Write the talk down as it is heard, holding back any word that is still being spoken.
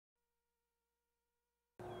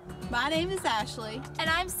My name is Ashley. And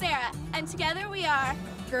I'm Sarah, and together we are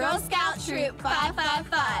Girl Scout Troop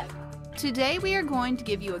 555. Today we are going to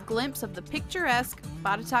give you a glimpse of the picturesque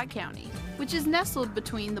Botetourt County, which is nestled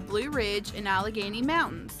between the Blue Ridge and Allegheny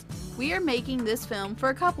Mountains. We are making this film for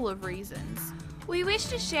a couple of reasons. We wish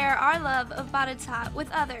to share our love of Botetourt with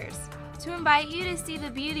others, to invite you to see the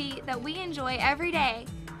beauty that we enjoy every day,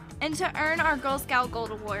 and to earn our Girl Scout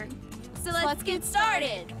Gold Award. So let's get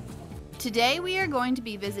started! Today we are going to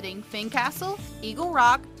be visiting Fincastle, Eagle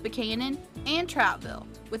Rock, Buchanan, and Troutville,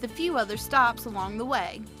 with a few other stops along the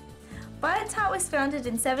way. Botetourt was founded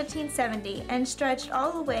in 1770 and stretched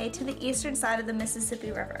all the way to the eastern side of the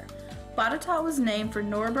Mississippi River. Botetourt was named for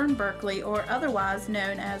Norburn Berkeley, or otherwise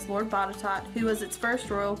known as Lord Botetourt, who was its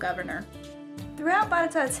first royal governor. Throughout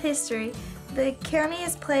Botetourt's history, the county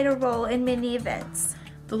has played a role in many events.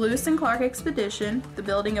 The Lewis and Clark expedition, the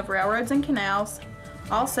building of railroads and canals,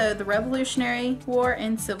 also the Revolutionary War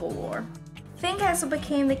and Civil War. Fincastle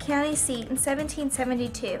became the county seat in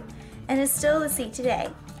 1772 and is still the seat today.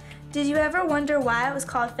 Did you ever wonder why it was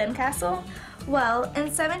called Fincastle? Well, in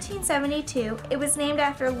 1772, it was named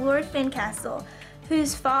after Lord Fincastle,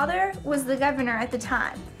 whose father was the governor at the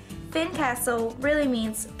time. Fincastle really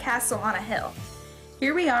means castle on a hill.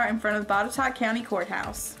 Here we are in front of the Botetourt County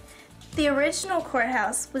Courthouse. The original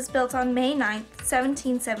courthouse was built on May 9,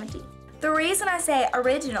 1770. The reason I say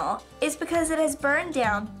original is because it has burned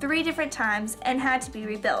down 3 different times and had to be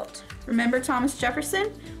rebuilt. Remember Thomas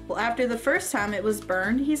Jefferson? Well, after the first time it was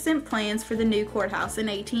burned, he sent plans for the new courthouse in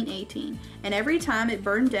 1818, and every time it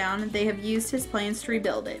burned down, they have used his plans to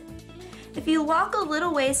rebuild it. If you walk a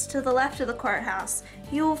little ways to the left of the courthouse,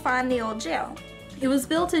 you will find the old jail. It was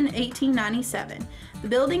built in 1897. The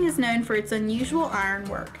building is known for its unusual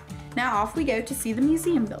ironwork. Now off we go to see the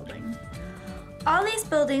museum building. All these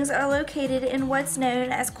buildings are located in what's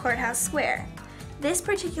known as Courthouse Square. This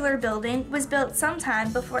particular building was built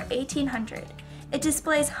sometime before 1800. It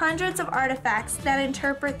displays hundreds of artifacts that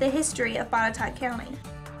interpret the history of Botetourt County.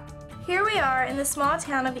 Here we are in the small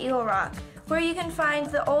town of Eagle Rock, where you can find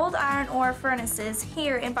the old iron ore furnaces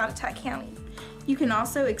here in Botetourt County. You can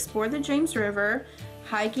also explore the James River,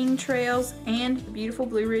 hiking trails, and the beautiful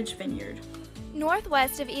Blue Ridge Vineyard.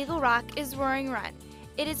 Northwest of Eagle Rock is Roaring Run.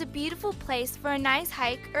 It is a beautiful place for a nice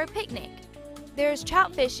hike or a picnic. There is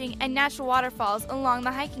trout fishing and natural waterfalls along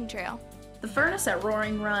the hiking trail. The furnace at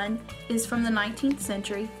Roaring Run is from the 19th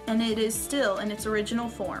century, and it is still in its original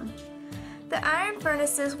form. The iron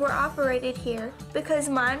furnaces were operated here because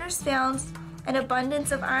miners found an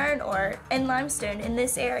abundance of iron ore and limestone in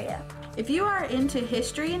this area. If you are into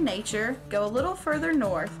history and nature, go a little further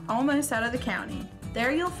north, almost out of the county.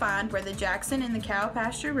 There you'll find where the Jackson and the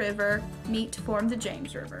Cowpasture River meet to form the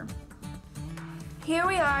James River. Here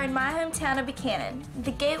we are in my hometown of Buchanan,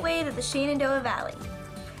 the gateway to the Shenandoah Valley.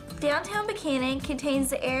 Downtown Buchanan contains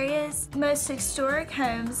the area's most historic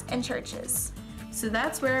homes and churches. So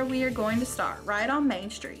that's where we are going to start, right on Main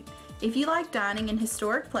Street. If you like dining in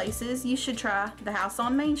historic places, you should try the House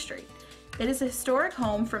on Main Street. It is a historic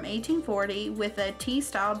home from 1840 with a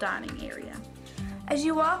tea-style dining area. As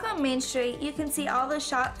you walk on Main Street, you can see all the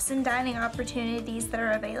shops and dining opportunities that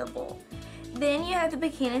are available. Then you have the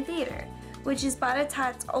Buchanan Theater, which is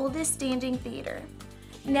Botetourt's oldest standing theater.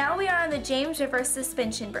 Now we are on the James River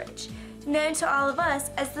Suspension Bridge, known to all of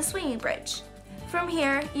us as the Swinging Bridge. From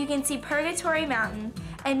here, you can see Purgatory Mountain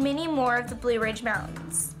and many more of the Blue Ridge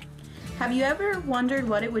Mountains. Have you ever wondered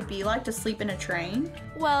what it would be like to sleep in a train?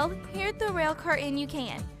 Well, here at the Railcar Inn you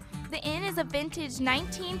can. The inn is a vintage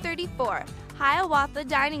 1934 Hiawatha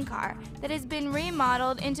dining car that has been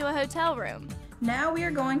remodeled into a hotel room. Now we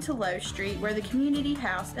are going to Low Street, where the community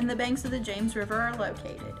house and the banks of the James River are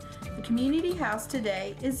located. The community house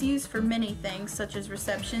today is used for many things, such as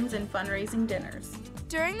receptions and fundraising dinners.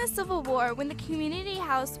 During the Civil War, when the community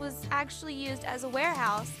house was actually used as a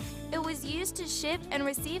warehouse, it was used to ship and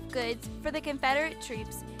receive goods for the Confederate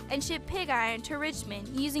troops and ship pig iron to Richmond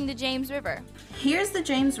using the James River. Here's the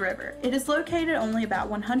James River. It is located only about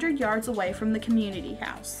 100 yards away from the community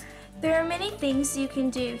house. There are many things you can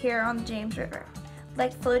do here on the James River,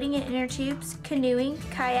 like floating in inner tubes, canoeing,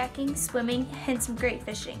 kayaking, swimming, and some great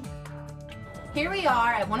fishing. Here we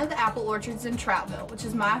are at one of the apple orchards in Troutville, which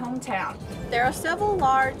is my hometown. There are several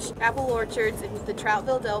large apple orchards in the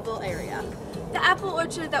Troutville-Delville area. The apple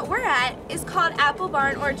orchard that we're at is called Apple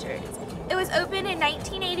Barn Orchards. It was opened in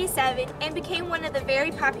 1987 and became one of the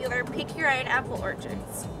very popular pick-your-own apple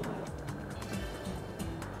orchards.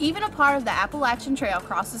 Even a part of the Appalachian Trail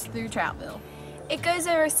crosses through Troutville. It goes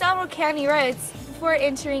over several county roads before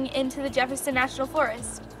entering into the Jefferson National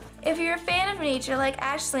Forest. If you're a fan of nature like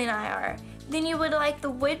Ashley and I are, then you would like the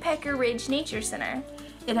Woodpecker Ridge Nature Center.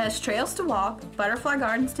 It has trails to walk, butterfly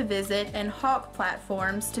gardens to visit, and hawk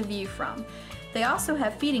platforms to view from. They also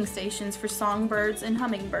have feeding stations for songbirds and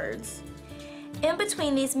hummingbirds. In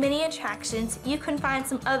between these many attractions, you can find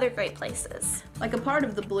some other great places. Like a part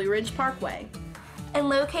of the Blue Ridge Parkway. And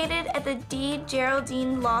located at the D.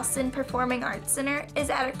 Geraldine Lawson Performing Arts Center is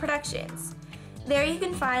Attic Productions. There you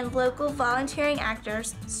can find local volunteering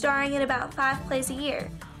actors starring in about 5 plays a year.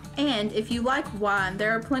 And if you like wine,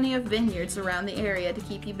 there are plenty of vineyards around the area to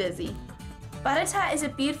keep you busy. Botetourt is a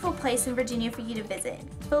beautiful place in Virginia for you to visit,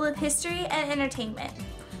 full of history and entertainment.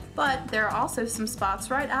 But there are also some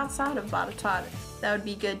spots right outside of Botetourt that would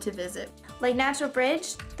be good to visit. Like Natural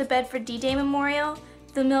Bridge, the Bedford D-Day Memorial,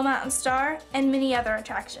 the Mill Mountain Star, and many other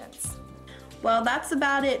attractions. Well, that's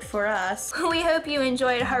about it for us. We hope you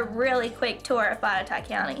enjoyed our really quick tour of Botetourt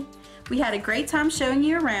County. We had a great time showing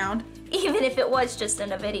you around. Even if it was just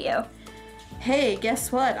in a video. Hey,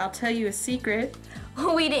 guess what? I'll tell you a secret.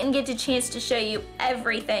 We didn't get a chance to show you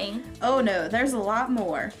everything. Oh no, there's a lot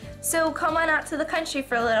more. So come on out to the country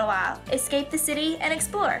for a little while, escape the city, and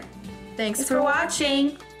explore. Thanks for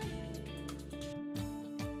watching.